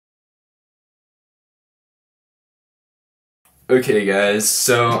Okay guys,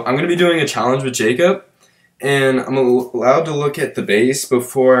 so I'm going to be doing a challenge with Jacob, and I'm allowed to look at the base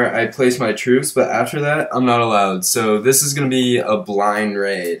before I place my troops, but after that, I'm not allowed. So this is going to be a blind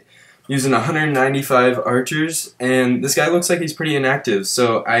raid, using 195 archers, and this guy looks like he's pretty inactive,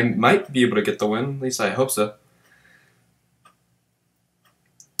 so I might be able to get the win, at least I hope so.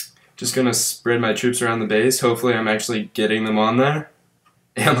 Just going to spread my troops around the base, hopefully I'm actually getting them on there.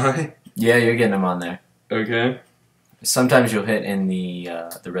 Am I? Yeah, you're getting them on there. Okay. Sometimes you'll hit in the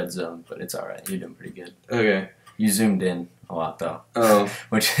red zone, but it's alright. You're doing pretty good. Okay. You zoomed in a lot, though. Oh.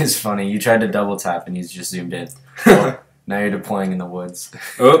 Which is funny. You tried to double tap, and he's just zoomed in. Well, now you're deploying in the woods.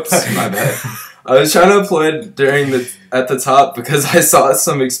 Oops, my bad. I was trying to deploy it at the top because I saw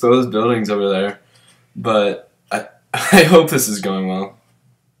some exposed buildings over there. But I hope this is going well.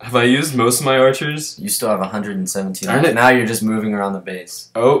 Have I used most of my archers? You still have 117. Darn it. Now you're just moving around the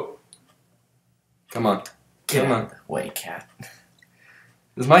base. Oh. Come on. Get Come out on. of the way, cat.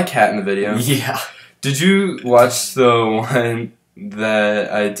 Is my cat in the video? Yeah. Did you watch the one that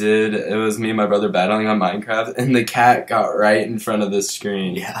I did? It was me and my brother battling on Minecraft, and the cat got right in front of the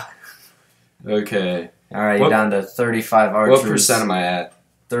screen. Yeah. Okay. Alright, you're down to 35 archers. What percent am I at?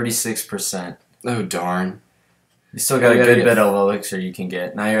 36%. Oh, darn. You still got a gotta good get- bit of elixir you can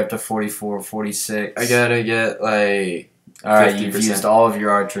get. Now you're up to 44, 46. I gotta get, like... Alright, you've 50%. used all of your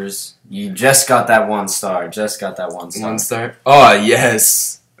archers. You just got that 1 star. One star? Oh,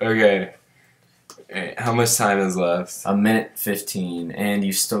 yes! Okay. Alright, how much time is left? A minute 15, and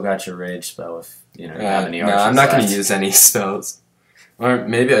you still got your rage spell if you know you have any no, archers. I'm not gonna left. use any spells. Or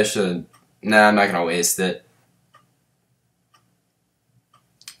maybe I should. Nah, I'm not gonna waste it.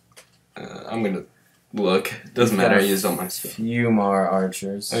 I'm gonna look. Doesn't You've matter, I got a used all my stuff. Few more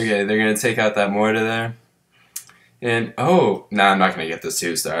archers. Okay, they're gonna take out that mortar there. And, oh, nah, I'm not gonna get this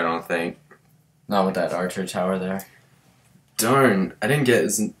 2-star, I don't think. Not with that archer tower there. Darn, I didn't get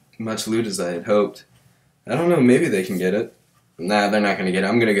as much loot as I had hoped. I don't know, maybe they can get it. Nah, they're not gonna get it.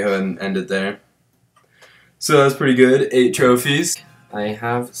 I'm gonna go ahead and end it there. So that's pretty good. 8 trophies. I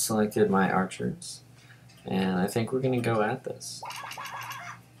have selected my archers, and I think we're gonna go at this.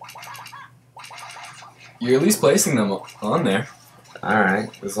 You're at least placing them on there. Alright,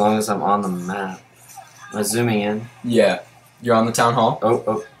 as long as I'm on the map. I'm zooming in. Yeah. You're on the town hall?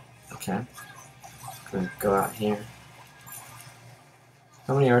 Oh, okay. Gonna go out here.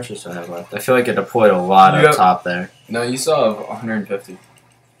 How many archers do I have left? I feel like I deployed a lot You up have- top there. No, you still have 150.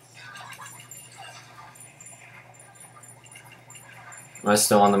 Am I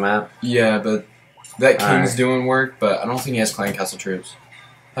still on the map? Yeah, but that king's Alright. doing work, but I don't think he has clan castle troops.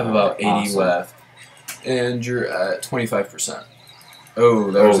 I have about 80 Awesome. left. And you're at 25%.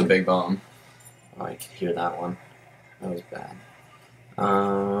 Oh, that was a Oh. big bomb. Oh, I can hear that one. That was bad.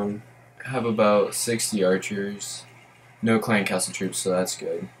 I have about 60 archers. No clan castle troops, so that's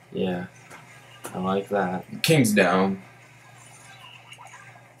good. Yeah. I like that. King's down.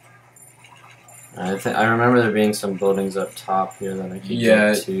 I remember there being some buildings up top here that I could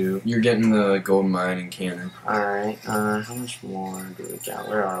Yeah. get to. You're getting the gold mine and cannon. Alright, how much more do we got?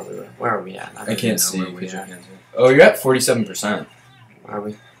 Where are we? Where are we at? I can't see. where we because at. you can't see. Oh, you're at 47%. Are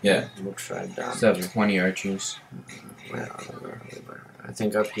we? Yeah. We'll try down. Still have 20 archers. Where are we? Where are we? Where are we? I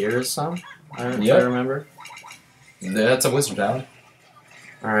think up here is some. I Yep. remember. That's a wizard tower.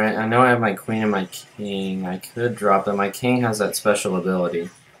 Alright, I know I have my queen and my king. I could drop them. My king has that special ability.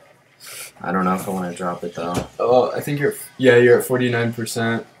 I don't know if I want to drop it though. Oh, I think you're at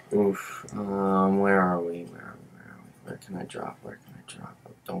 49%. Oof. Where are we? Where are we? Where are we? Where can I drop? Where can I drop? I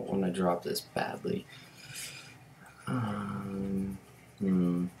don't want to drop this badly.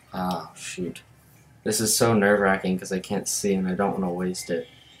 Oh, shoot. This is so nerve-wracking because I can't see and I don't want to waste it.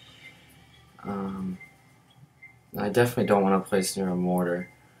 I definitely don't want to place near a mortar.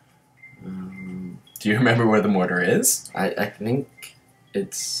 Do you remember where the mortar is? I think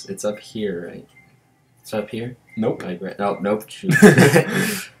it's up here, right? It's up here? Nope. Like, right? Oh, nope. Shoot.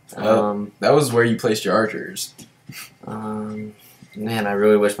 That was where you placed your archers. Man, I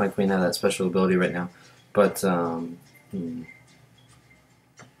really wish my queen had that special ability right now. But, how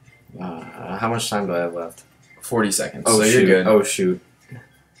much time do I have left? 40 seconds. Oh, so shoot. you're good. Oh, shoot.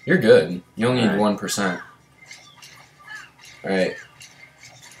 You're good. You only need Alright. 1%. Alright.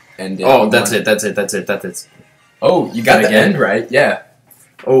 And Oh, that's it. Oh, you got Did I the get end right. Yeah.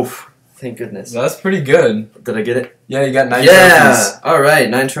 Oof. Thank goodness. That's pretty good. Did I get it? Yeah, you got 9 Yeah! trophies. Alright,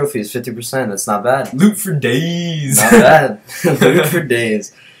 9 trophies, 50%. That's not bad. Loot for days. Not bad. Loot for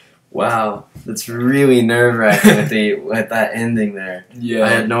days. Wow. That's really nerve-wracking with that ending there. Yeah. I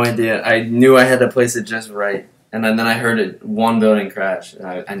had no idea. I knew I had to place it just right. And then I heard one building crash.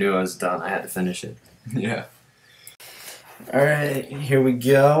 And I knew I was done. I had to finish it. Yeah. Alright, here we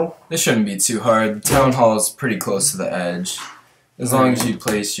go. This shouldn't be too hard. Town Hall is pretty close to the edge. As long as you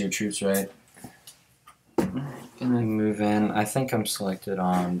place your troops right. Gonna move in. I think I'm selected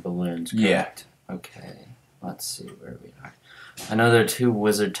on balloons, correct? Yeah. Okay, let's see where we are. I know there are 2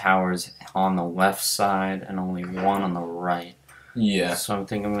 wizard towers on the left side and only 1 on the right. Yeah. So I'm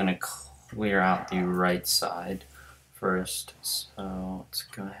thinking I'm gonna clear out the right side first. So let's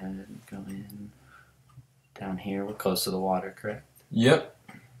go ahead and go in. Down here, we're close to the water, correct? Yep.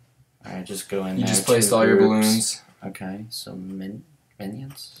 Alright, just go in You there. just placed 2 all your groups. balloons. Okay, so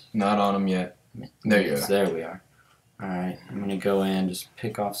minions? Not on them yet. There you go. There we are. Alright, I'm gonna go in, just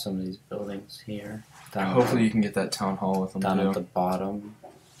pick off some of these buildings here. Hopefully you can get that Town Hall with them down too. at the bottom.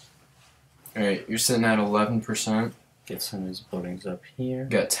 Alright, you're sitting at 11%. Get some of these buildings up here.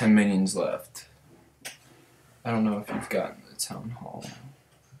 Got 10 minions left. I don't know if you've gotten the Town Hall.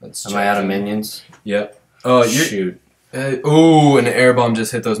 Let's Am I out of check. minions? Yep. Oh, you're. Shoot. Oh, an air bomb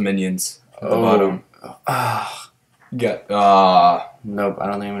just hit those minions at the bottom. Ah. Nope, I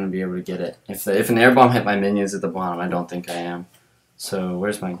don't think I'm gonna be able to get it. If an air bomb hit my minions at the bottom, I don't think I am. So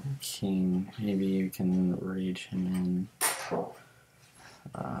where's my king? Maybe you can rage him in.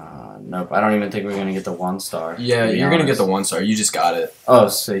 Nope, I don't even think we're gonna get the 1-star. Yeah, to be you're gonna get honest. the 1-star. You just got it. Oh,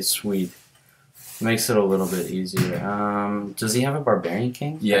 say sweet. Makes it a little bit easier. Does he have a barbarian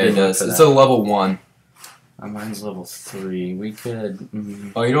king? I Yeah, it didn't look does. for It's that. a level 1. Mine's level 3. We could.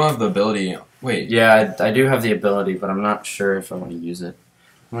 Oh, you don't have the ability. Wait. Yeah, I do have the ability, but I'm not sure if I want to use it.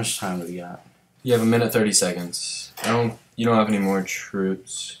 How much time do we got? You have 1:30. You don't have any more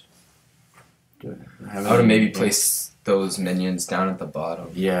troops. I would have maybe placed those minions down at the bottom.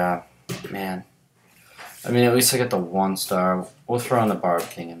 Yeah, man. I mean, at least I got the 1-star. We'll throw in the Barb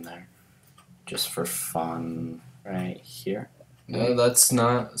King in there. Just for fun. Right here. No, that's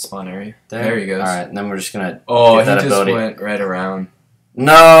not a spawn area. There, There he goes. Alright, and then we're just gonna Oh, get he that just ability. went right around.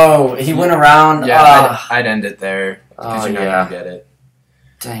 No! He went around. Yeah, I'd end it there. Because Oh, you're not yeah. going to get it.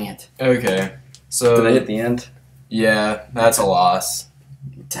 Dang it. Okay. So, Did I hit the end? yeah, that's a loss.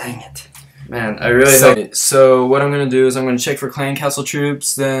 Dang it. Man, I really hope. So what I'm going to do is I'm going to check for clan castle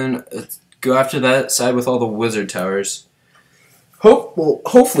troops, then go after that side with all the wizard towers.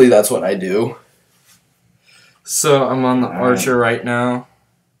 Hopefully that's what I do. So I'm on the archer right now.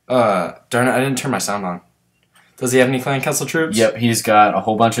 Darn it, I didn't turn my sound on. Does he have any clan castle troops? Yep, he's got a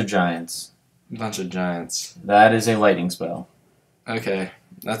whole bunch of giants. A bunch of giants. That is a lightning spell. Okay,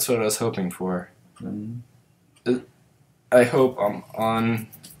 that's what I was hoping for. I hope I'm on.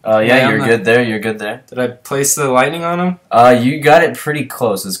 Yeah, Yeah, you're I'm good there. You're good there. Did I place the lightning on him? You got it pretty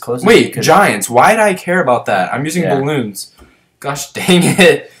close. As close as you Wait, could. giants. Why did I care about that? I'm using Yeah. balloons. Gosh dang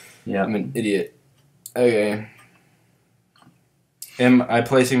it. Yeah. I'm an idiot. Okay. Am I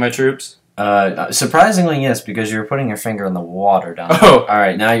placing my troops? Surprisingly, yes, because you're putting your finger in the water down there. Oh. All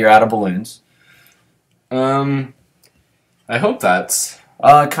right, now you're out of balloons. I hope that's...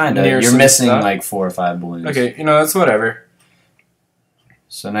 Kind of. Near You're some missing stuff? like 4 or 5 balloons. Okay, that's whatever.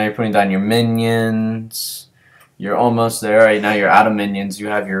 So now you're putting down your minions. You're almost there. Right now you're out of minions. You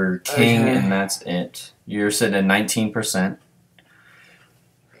have your king, Okay. and that's it. You're sitting at 19%.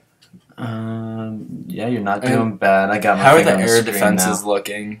 Yeah, you're not doing bad. I got my How are finger the on air screen defenses now.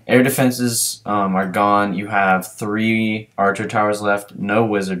 looking? Air defenses are gone. You have 3 archer towers left. No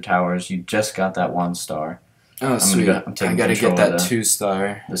wizard towers. You just got that 1-star. Oh, sweet. I'm taking I gotta control get of that the-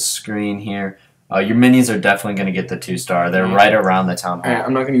 2-star. The screen here. Your minions are definitely going to get the 2-star. They're Yeah. right around the town hall. Alright,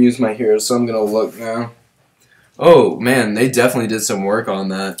 I'm not gonna use my heroes, so I'm gonna look now. Oh, man, they definitely did some work on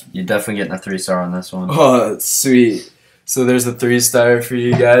that. You're definitely getting a 3-star on this one. Oh, sweet. So there's a 3-star for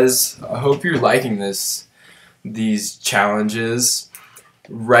you guys. I hope you're liking these challenges.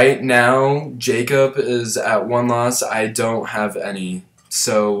 Right now, Jacob is at 1 loss. I don't have any.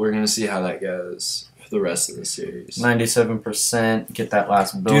 So we're going to see how that goes for the rest of the series. 97%. Get that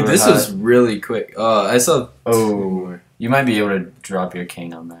last builder Dude, this hut. was really quick. I saw... Oh. You might be able to drop your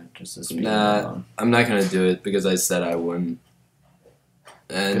king on that just to speed it Nah. along. I'm not going to do it because I said I wouldn't.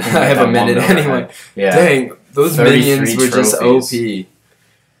 And Good thing I have got a that one minute builder anyway. hut. Yeah. Dang, those 33 minions were just trophies. OP.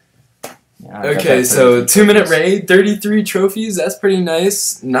 Yeah, I got Okay, that so 33 2-minute trophies. raid, 33 trophies. That's pretty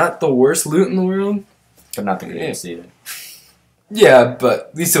nice. Not the worst loot in the world. But not the Yeah. greatest either. Yeah, but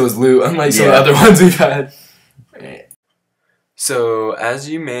at least it was loot, unlike some of the Yeah. other ones we've had. So, as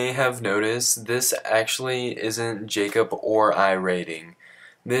you may have noticed, this actually isn't Jacob or I raiding.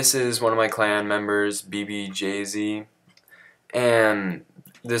 This is one of my clan members, BBJZ, and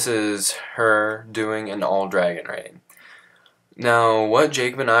this is her doing an all-dragon raid. Now, what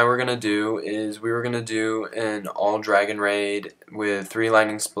Jacob and I were going to do is we were going to do an all-dragon raid with 3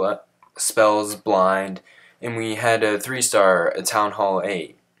 lightning spells blind and we had a 3-star a Town Hall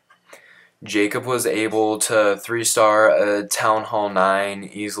 8. Jacob was able to 3-star a Town Hall 9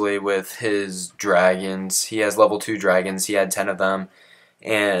 easily with his dragons. He has level 2 dragons, he had 10 of them,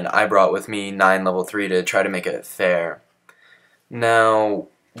 and I brought with me 9 level 3 to try to make it fair. Now,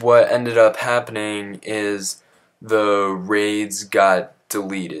 what ended up happening is the raids got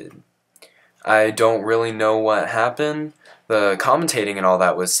deleted. I don't really know what happened. The commentating and all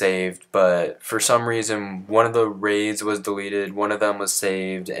that was saved, but for some reason one of the raids was deleted, one of them was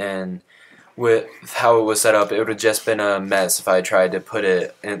saved, and with how it was set up, it would have just been a mess if I tried to put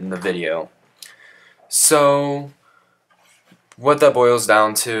it in the video. So what that boils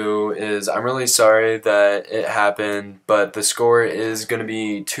down to is I'm really sorry that it happened, but the score is going to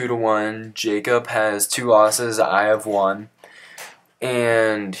be 2-1. Jacob has 2 losses, I have 1.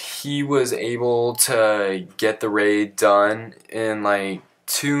 And he was able to get the raid done in like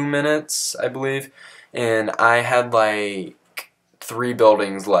 2 minutes, I believe. And I had like 3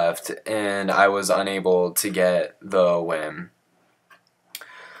 buildings left, and I was unable to get the win.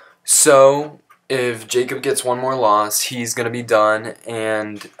 So if Jacob gets 1 more loss, he's going to be done,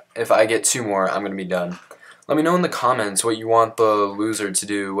 and if I get 2 more, I'm going to be done. Let me know in the comments what you want the loser to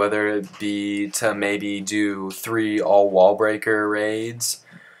do, whether it be to maybe do 3 all wall breaker raids,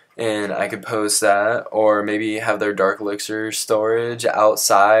 and I could post that, or maybe have their dark elixir storage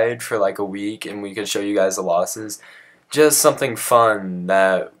outside for like a week and we could show you guys the losses. Just something fun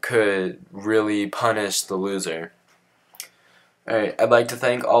that could really punish the loser. Alright, I'd like to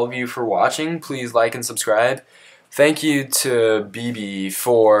thank all of you for watching. Please like and subscribe. Thank you to BB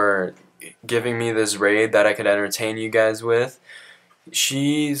for giving me this raid that I could entertain you guys with.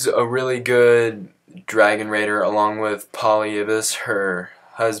 She's a really good dragon raider, along with Polyibis, her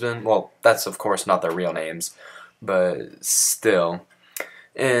husband. Well, that's of course not their real names, but still.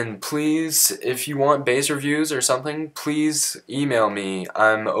 And please, if you want base reviews or something, please email me.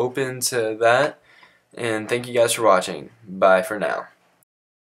 I'm open to that. And thank you guys for watching. Bye for now.